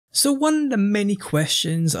So one of the many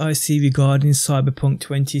questions I see regarding Cyberpunk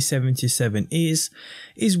 2077 is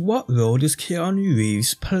what role does Keanu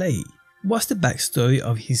Reeves play? What's the backstory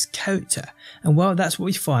of his character? And well, that's what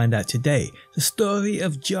we find out today. The story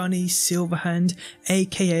of Johnny Silverhand,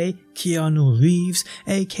 aka Keanu Reeves,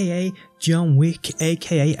 aka John Wick,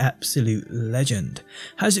 aka Absolute Legend.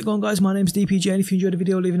 How's it going, guys? My name's DPJ, and if you enjoyed the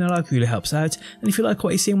video, leaving a like really helps out. And if you like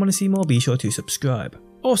what you see and want to see more, be sure to subscribe.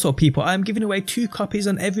 Also people, I am giving away 2 copies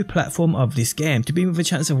on every platform of this game. To be with a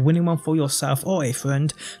chance of winning one for yourself or a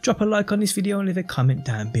friend, drop a like on this video and leave a comment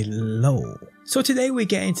down below. So today we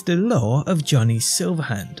get into the lore of Johnny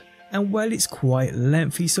Silverhand, and well, it's quite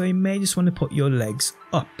lengthy, so you may just want to put your legs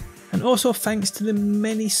up. And also thanks to the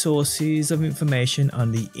many sources of information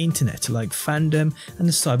on the internet like Fandom and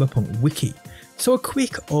the Cyberpunk wiki. So a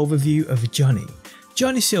quick overview of Johnny.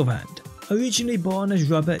 Johnny Silverhand, originally born as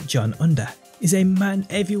Robert John Under, is a man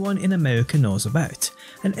everyone in America knows about,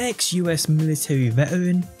 an ex-US military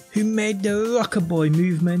veteran who made the rocker boy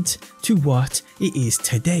movement to what it is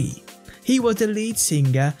today. He was the lead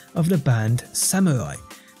singer of the band Samurai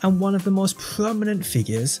and one of the most prominent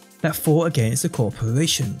figures that fought against the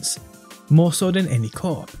corporations, more so than any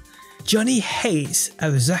corp. Johnny hates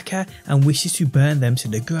Arasaka and wishes to burn them to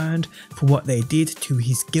the ground for what they did to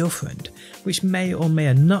his girlfriend, which may or may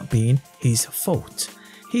have not been his fault.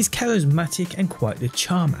 He's charismatic and quite the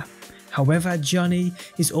charmer. However, Johnny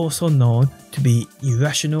is also known to be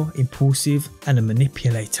irrational, impulsive and a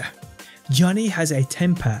manipulator. Johnny has a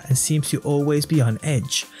temper and seems to always be on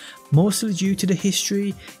edge, mostly due to the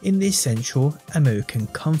history in the Central American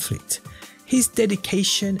conflict. His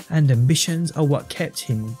dedication and ambitions are what kept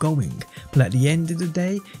him going, but at the end of the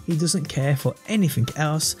day, he doesn't care for anything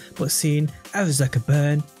else but seeing Arasaka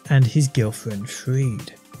burn and his girlfriend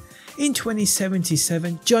freed. In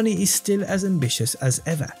 2077, Johnny is still as ambitious as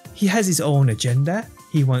ever. He has his own agenda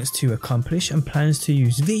he wants to accomplish and plans to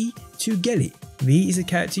use V to get it. V is a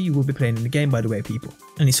character you will be playing in the game, by the way, people,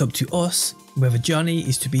 and it's up to us whether Johnny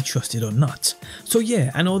is to be trusted or not. So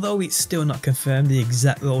yeah, and although it's still not confirmed the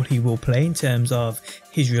exact role he will play in terms of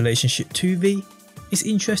his relationship to V, it's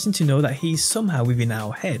interesting to know that he's somehow within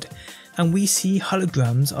our head and we see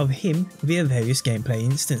holograms of him via various gameplay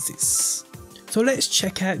instances. So let's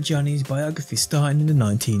check out Johnny's biography starting in the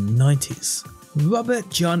 1990s. Robert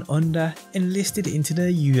John Under enlisted into the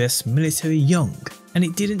US military young, and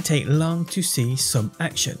it didn't take long to see some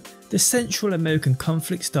action. The Central American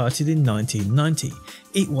conflict started in 1990.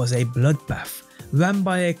 It was a bloodbath, ran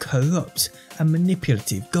by a corrupt and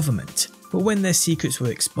manipulative government. But when their secrets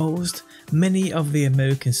were exposed, many of the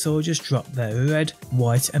American soldiers dropped their red,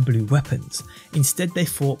 white and blue weapons. Instead, they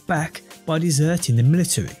fought back by deserting the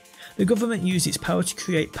military. The government used its power to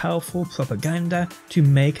create powerful propaganda to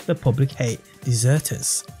make the public hate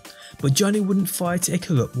deserters. But Johnny wouldn't fight a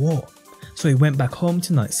corrupt war, so he went back home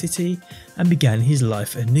to Night City and began his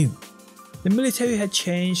life anew. The military had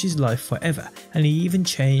changed his life forever, and he even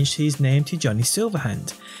changed his name to Johnny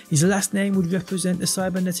Silverhand. His last name would represent the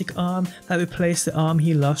cybernetic arm that replaced the arm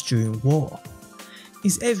he lost during war.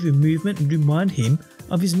 His every movement would remind him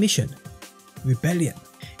of his mission, rebellion.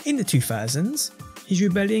 In the 2000s, his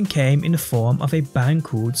rebellion came in the form of a band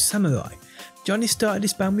called Samurai. Johnny started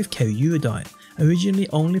this band with Kerry Eurodyne, originally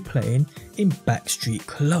only playing in backstreet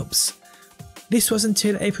clubs. This was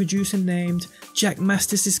until a producer named Jack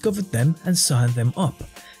Masters discovered them and signed them up.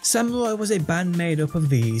 Samurai was a band made up of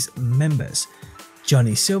these members: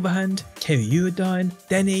 Johnny Silverhand, Kerry Eurodyne,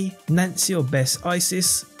 Denny, Nancy or Bess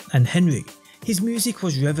Isis and Henry. His music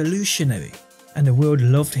was revolutionary and the world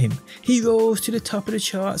loved him. He rose to the top of the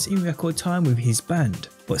charts in record time with his band,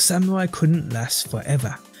 but Samurai couldn't last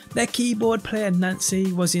forever. Their keyboard player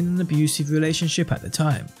Nancy was in an abusive relationship at the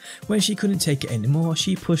time. When she couldn't take it anymore,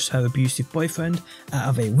 she pushed her abusive boyfriend out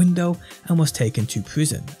of a window and was taken to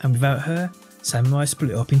prison, and without her, Samurai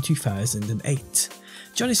split up in 2008.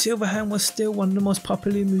 Johnny Silverhand was still one of the most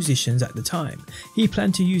popular musicians at the time. He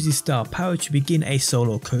planned to use his star power to begin a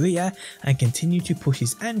solo career and continue to push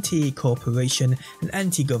his anti-corporation and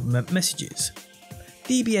anti-government messages.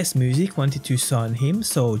 DBS Music wanted to sign him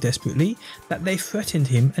so desperately that they threatened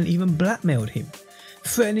him and even blackmailed him,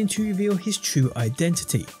 threatening to reveal his true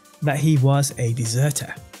identity, that he was a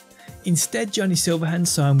deserter. Instead, Johnny Silverhand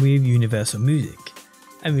signed with Universal Music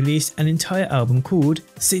and released an entire album called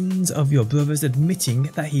Sins of Your Brothers, admitting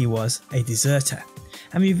that he was a deserter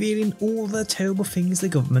and revealing all the terrible things the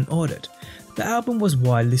government ordered. The album was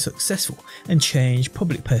wildly successful and changed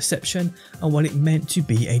public perception on what it meant to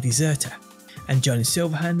be a deserter, and Johnny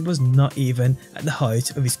Silverhand was not even at the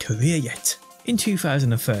height of his career yet. In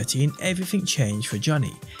 2013, everything changed for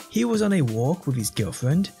Johnny. He was on a walk with his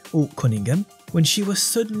girlfriend, Alt Cunningham, when she was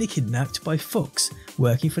suddenly kidnapped by thugs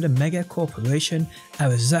working for the mega corporation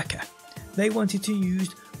Arasaka. They wanted to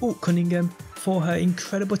use Cunningham for her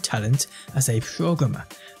incredible talent as a programmer.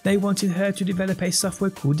 They wanted her to develop a software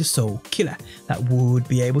called the Soul Killer that would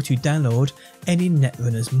be able to download any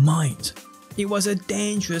netrunner's mind. It was a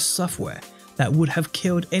dangerous software that would have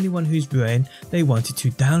killed anyone whose brain they wanted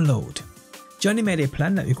to download. Johnny made a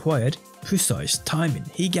plan that required precise timing.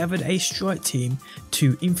 He gathered a strike team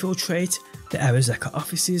to infiltrate the Arasaka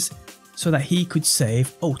offices so that he could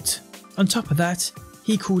save Alt. On top of that,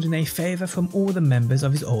 he called in a favour from all the members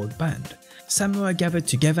of his old band. Samurai gathered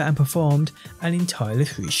together and performed an entirely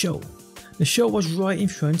free show. The show was right in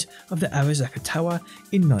front of the Arasaka Tower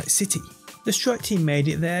in Night City. The strike team made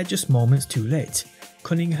it there just moments too late.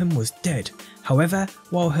 Cunningham was dead. However,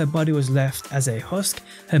 while her body was left as a husk,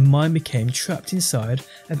 her mind became trapped inside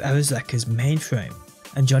of Arasaka's mainframe,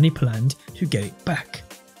 and Johnny planned to get it back.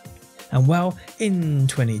 And well, in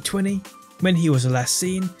 2020, when he was last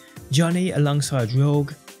seen, Johnny alongside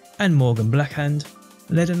Rogue and Morgan Blackhand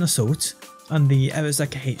led an assault on the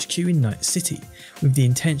Arasaka HQ in Night City with the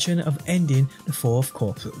intention of ending the Fourth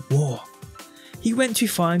Corporate War. He went to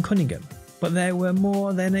find Cunningham, but there were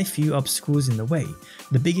more than a few obstacles in the way.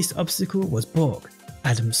 The biggest obstacle was Borg,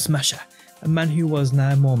 Adam Smasher, a man who was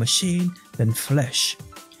now more machine than flesh.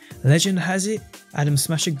 Legend has it, Adam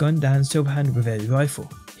Smasher gunned down Silverhand with a rifle.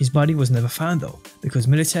 His body was never found though, because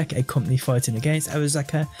Militech, a company fighting against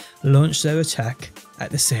Arasaka, launched their attack at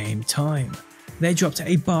the same time. They dropped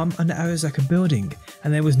a bomb on the Arasaka building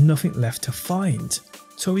and there was nothing left to find.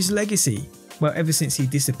 So his legacy? Well, ever since he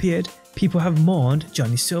disappeared, people have mourned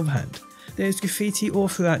Johnny Silverhand. There's graffiti all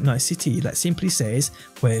throughout Night City that simply says,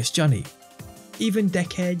 "Where's Johnny?" Even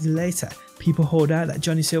decades later, people hold out that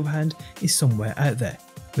Johnny Silverhand is somewhere out there,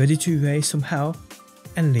 ready to raise some hell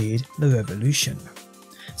and lead the revolution.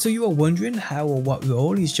 So you are wondering how or what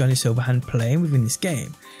role is Johnny Silverhand playing within this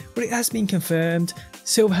game? Well, it has been confirmed.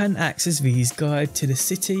 Silverhand acts as V's guide to the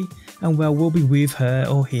city and well will be with her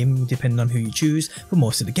or him depending on who you choose for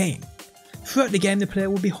most of the game. Throughout the game, the player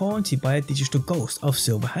will be haunted by a digital ghost of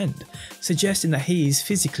Silverhand, suggesting that he is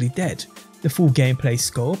physically dead. The full gameplay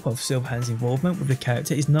scope of Silverhand's involvement with the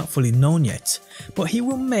character is not fully known yet, but he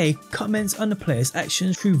will make comments on the player's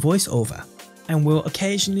actions through voiceover and will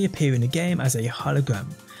occasionally appear in the game as a hologram.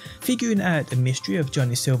 Figuring out the mystery of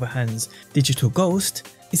Johnny Silverhand's digital ghost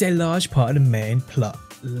is a large part of the main plot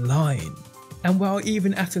line. And while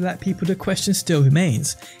even after that people, the question still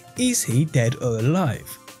remains, is he dead or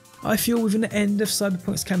alive? I feel within the end of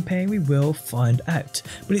Cyberpunk's campaign we will find out,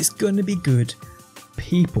 but it's gonna be good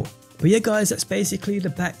people. But yeah guys, that's basically the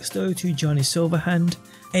backstory to Johnny Silverhand,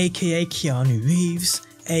 aka Keanu Reeves,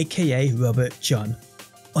 aka Robert John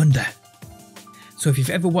Under. So if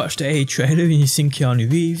you've ever watched a trailer and you've seen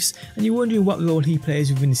Keanu Reeves and you're wondering what role he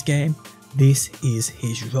plays within this game, this is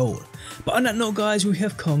his role. But on that note guys, we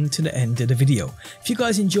have come to the end of the video. If you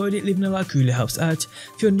guys enjoyed it, leaving a like really helps out.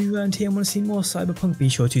 If you're new around here and want to see more Cyberpunk, be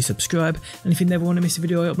sure to subscribe, and if you never want to miss a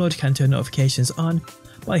video I upload, you can turn notifications on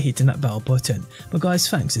by hitting that bell button. But guys,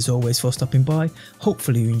 thanks as always for stopping by.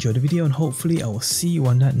 Hopefully you enjoyed the video and hopefully I will see you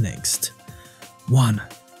on that next one.